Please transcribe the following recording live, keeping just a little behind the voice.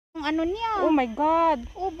Ano niya? Oh my God.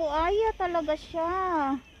 Oh, buaya talaga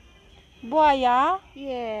siya. Buhaya?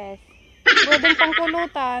 Yes. Pwedeng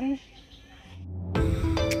pangkulutan.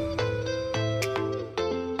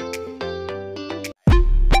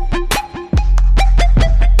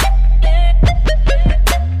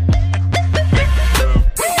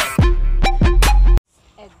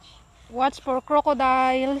 Watch for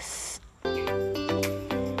crocodiles.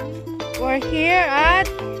 We're here at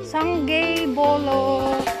Sungei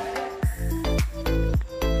Buloh.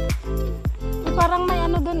 Parang may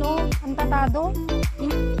ano dun, oh, antatado.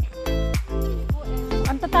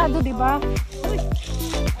 Antatado, di ba?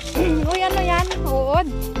 Uy, ano yan? Uod.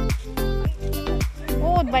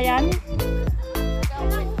 Uod ba yan?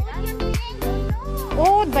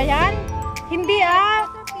 Uod ba yan? Hindi ah.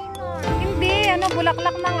 Hindi, ano,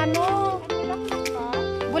 bulaklak ng ano.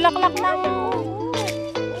 Bulaklak ng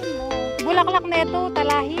bulaklak na ito,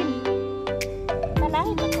 talahib.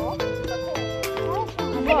 Talahib ba ito?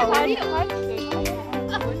 Wow.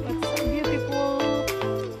 It's a beautiful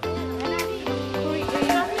creature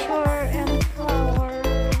and flower.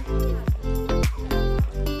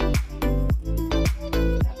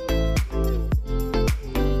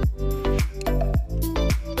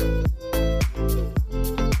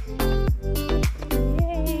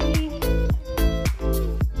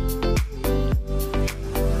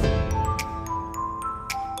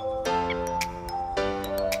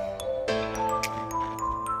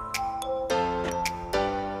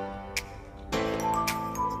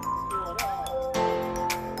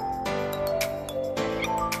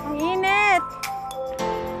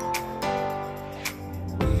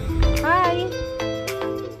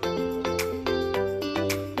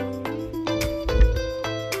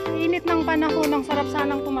 Init ng panahon, ang sarap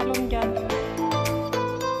sanang tumalon dyan.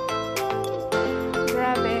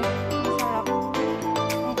 Grabe, ang sarap.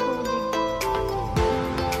 Ang tubig.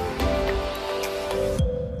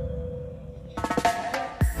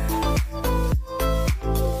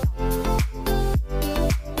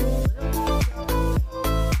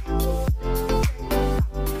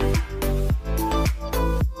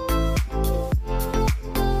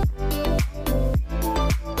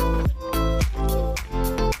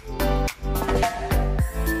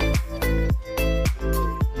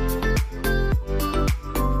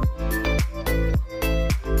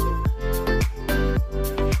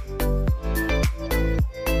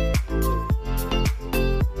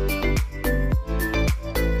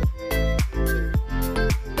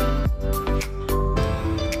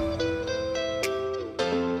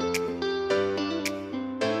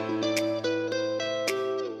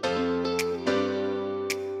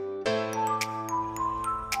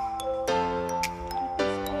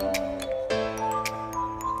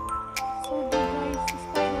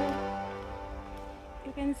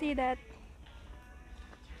 See that?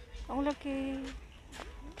 Ang laki.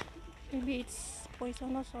 Maybe it's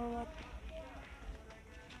poisonous or what?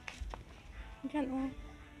 Diyan, oh.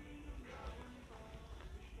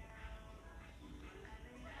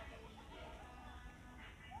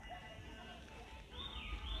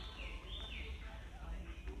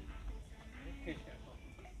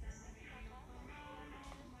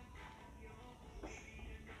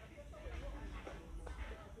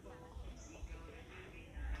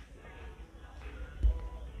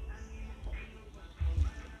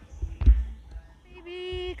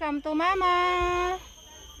 Come to mama.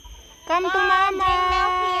 Come to mama.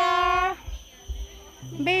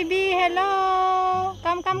 Baby, hello.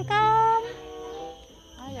 Come.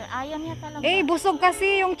 Ayaw niya talaga. Eh, busog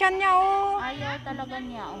kasi yung tiyan niya, oh. Ayaw talaga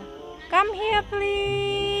niya, oh. Come here,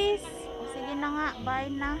 please. O, sige na nga, bye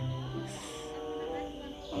na.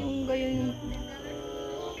 Ang gayon.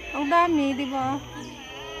 Ang dami, di ba?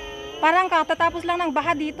 Parang katatapos lang ng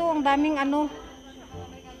baha dito. Ang daming ano.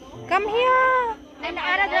 Come here. Ay,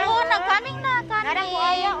 oo, nag-coming na, coming.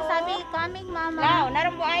 Sabi, coming, mama. Lao,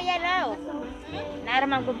 narang buaya, lao.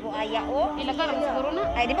 Naramang ko buaya, oh. Ilaga lang siguro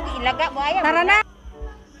na. Ay, di ba ilaga buaya? Tara na.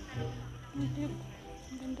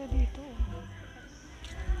 Ang ganda dito.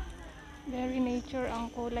 Very nature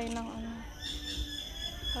ang kulay ng ano,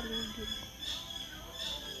 paligid.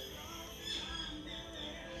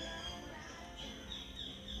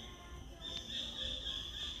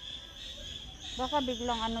 Baka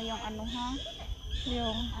biglang ano yung ano, ha?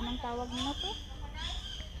 Yung Anong tawag nila to?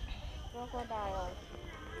 Crocodile.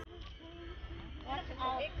 Watch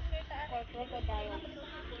out for crocodile.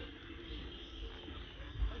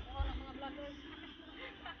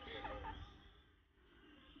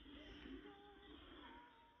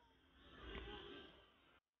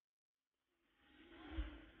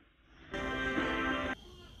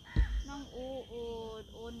 Nang uod,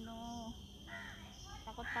 oh no.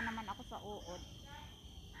 Takot pa naman ako sa uod.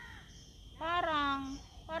 Parang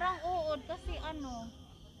uod kasi ano.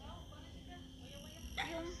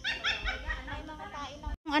 Yung may mga tain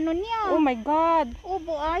ng ano niya. Oh my God. Oh,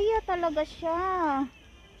 buaya talaga siya.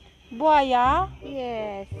 Buhaya?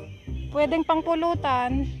 Yes. Pwedeng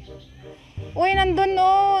pangpulutan. Uy, nandun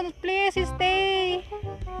no. Please stay.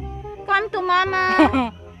 Come to mama.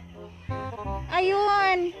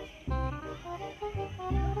 Ayun.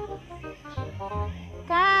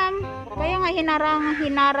 Come. Kaya nga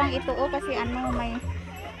hinarang ito kasi ano may.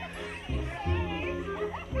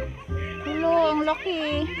 Hello, ang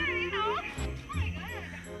laki.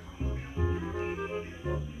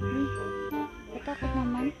 Katakot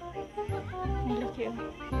naman. Ang laki oh.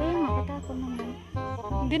 Kaya nga, katakot naman.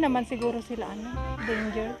 Hindi naman siguro sila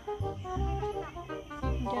danger.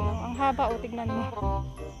 Diyan oh. Ang haba oh, tignan mo.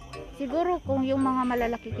 Siguro kung yung mga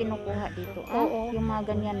malalaki kinukuha dito, Oo. yung mga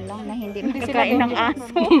ganyan lang na hindi Hindi sila nakakain ng danger.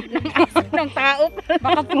 aso, ng aso, ng tao.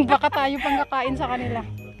 Baka tayo pang kakain sa kanila.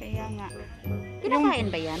 Kaya nga. Kinakain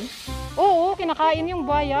ba yan? Oo, kinakain yung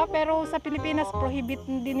buhaya, pero sa Pilipinas prohibit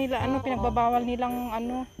din nila, pinagbabawal nilang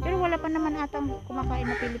Pero wala pa naman atang kumakain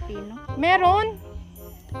na Pilipino. Meron.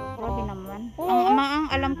 Grabe naman. Oo. Ang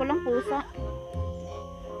alam ko lang pusa.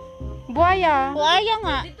 Buhaya. Buhaya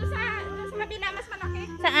nga. Dito sa kabila mas malaki.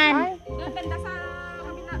 Saan? Ay, Doon banda sa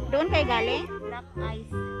kabila. Doon kay galing? Black eyes.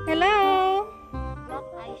 hello. Black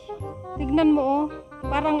eyes. Tignan mo oh,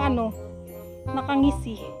 parang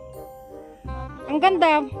nakangisi. Ang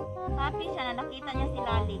ganda. Happy siya na nakita niya si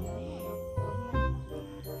Laling.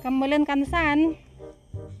 Kamulan kansan.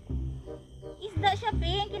 Isda siya,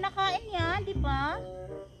 Ping. Kinakain yan, di ba?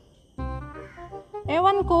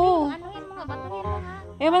 Ewan ko. Ano yan mga batuhin mo nga?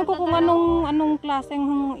 Ewan ko kung anong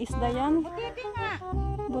klaseng isda yan. Butete nga.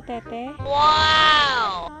 Butete.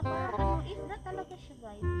 Ano isda talaga siya,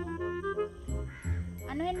 guys.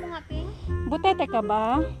 Anuhin mo nga, Ping? Butete ka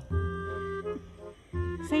ba?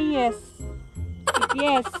 Say yes. If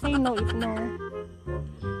yes, say no if no.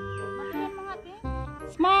 Batuhin mo nga, Ping.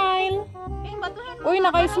 Smile. Ping, batuhin mo. Uy,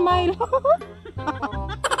 naka-smile.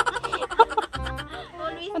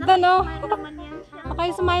 Always Ito, no? nakasmile naman yan siya.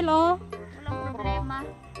 Naka-smile oh. Walang problema.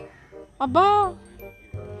 Aba.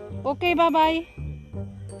 Okay, bye-bye.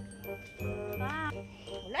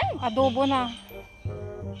 Wala eh. Adobo na.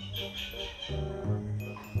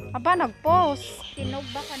 Aba, nag-post.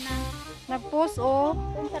 Tinugba ka na. Nag-post oh.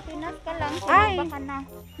 Kung sa Pinas ka lang, Ay! tinugba ka na.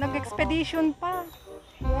 Nag-expedition pa.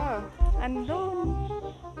 Yeah. Andun.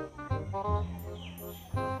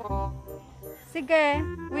 Sige,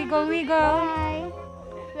 wiggle-wiggle. Bye.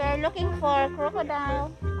 We're looking for crocodile.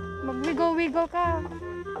 Mag-wiggle-wiggle ka.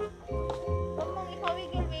 Huwag mong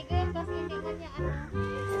ipawigil-wigil kasi hindi nga niya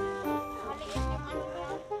maliit yung niya.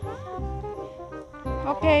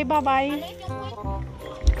 Okay, bye-bye. Maliit yung point.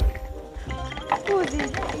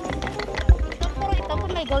 Ito po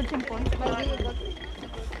may golden point. May gold.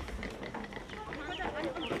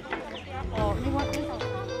 Oh, you want this?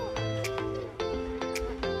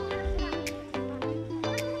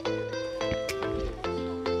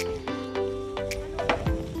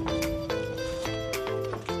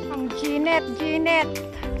 Ang Jeanette.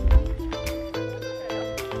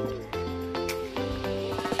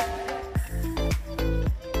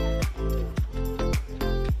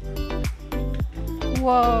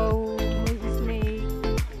 Wow, may snake.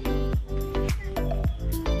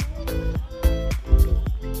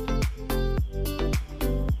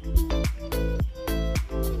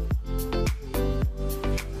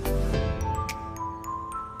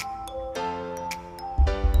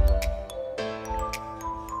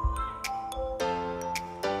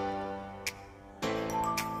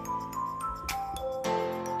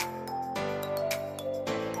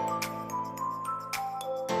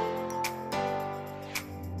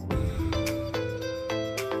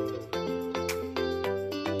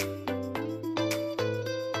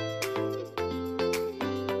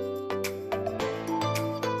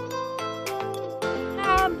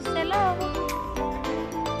 Hello.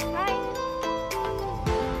 Hi.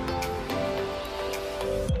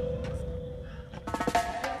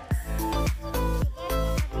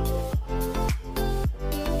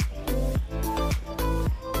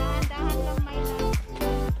 Dahan-dahan lang may lang.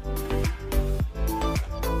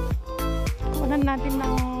 Kunan natin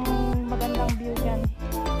ng magandang view dyan.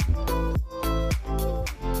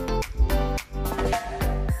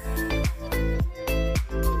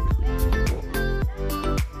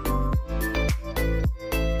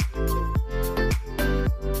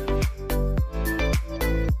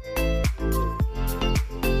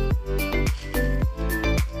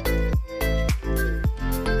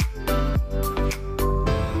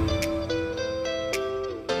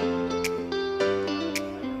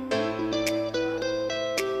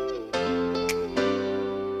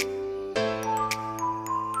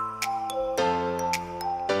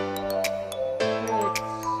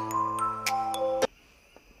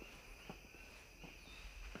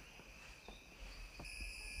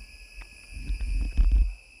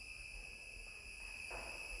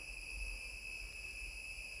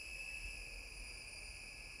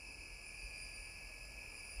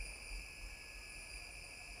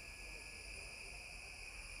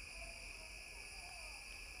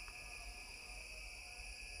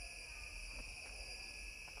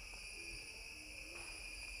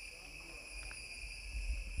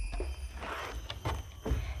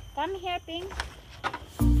 Come here, Pink.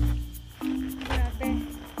 Grabe.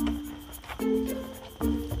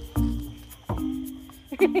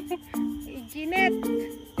 Jeanette.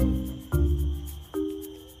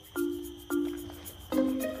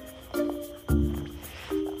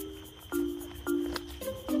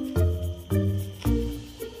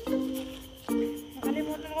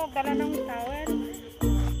 Nakalimutan ko dala ng towel.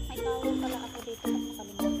 May tawag pala ako dito.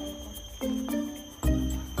 Nakalimutan ko.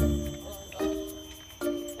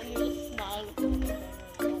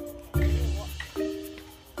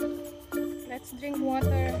 Let's drink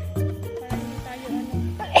water. Para hindi tayo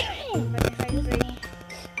ma-dehydrate.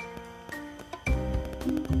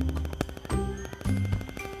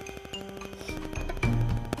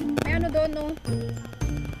 May ano doon, no?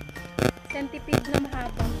 Centipede na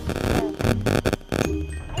mahaba.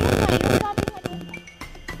 Ayun nga, yung sabi mo doon.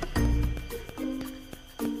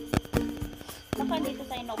 Baka dito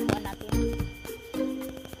sa inuupuan natin.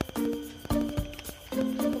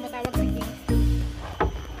 Tumatawag si King.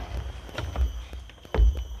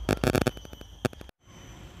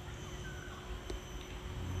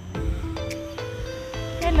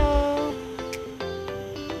 Hello.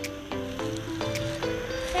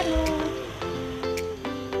 Hello.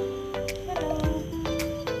 Hello.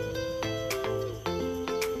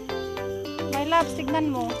 My love,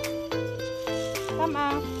 tignan mo. Come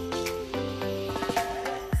up.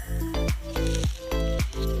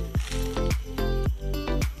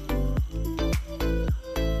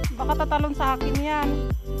 Baka tatalon sa akin yan.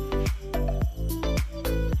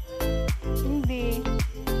 Hindi.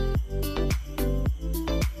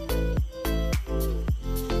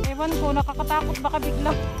 Ewan ko, nakakatakot. Baka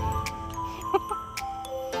biglang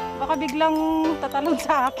baka biglang tatalon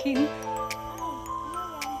sa akin.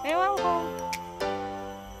 Ewan ko.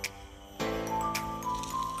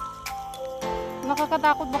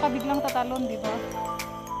 Nakakatakot, baka biglang tatalon, di ba?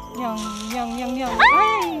 Yang.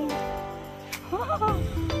 Ay!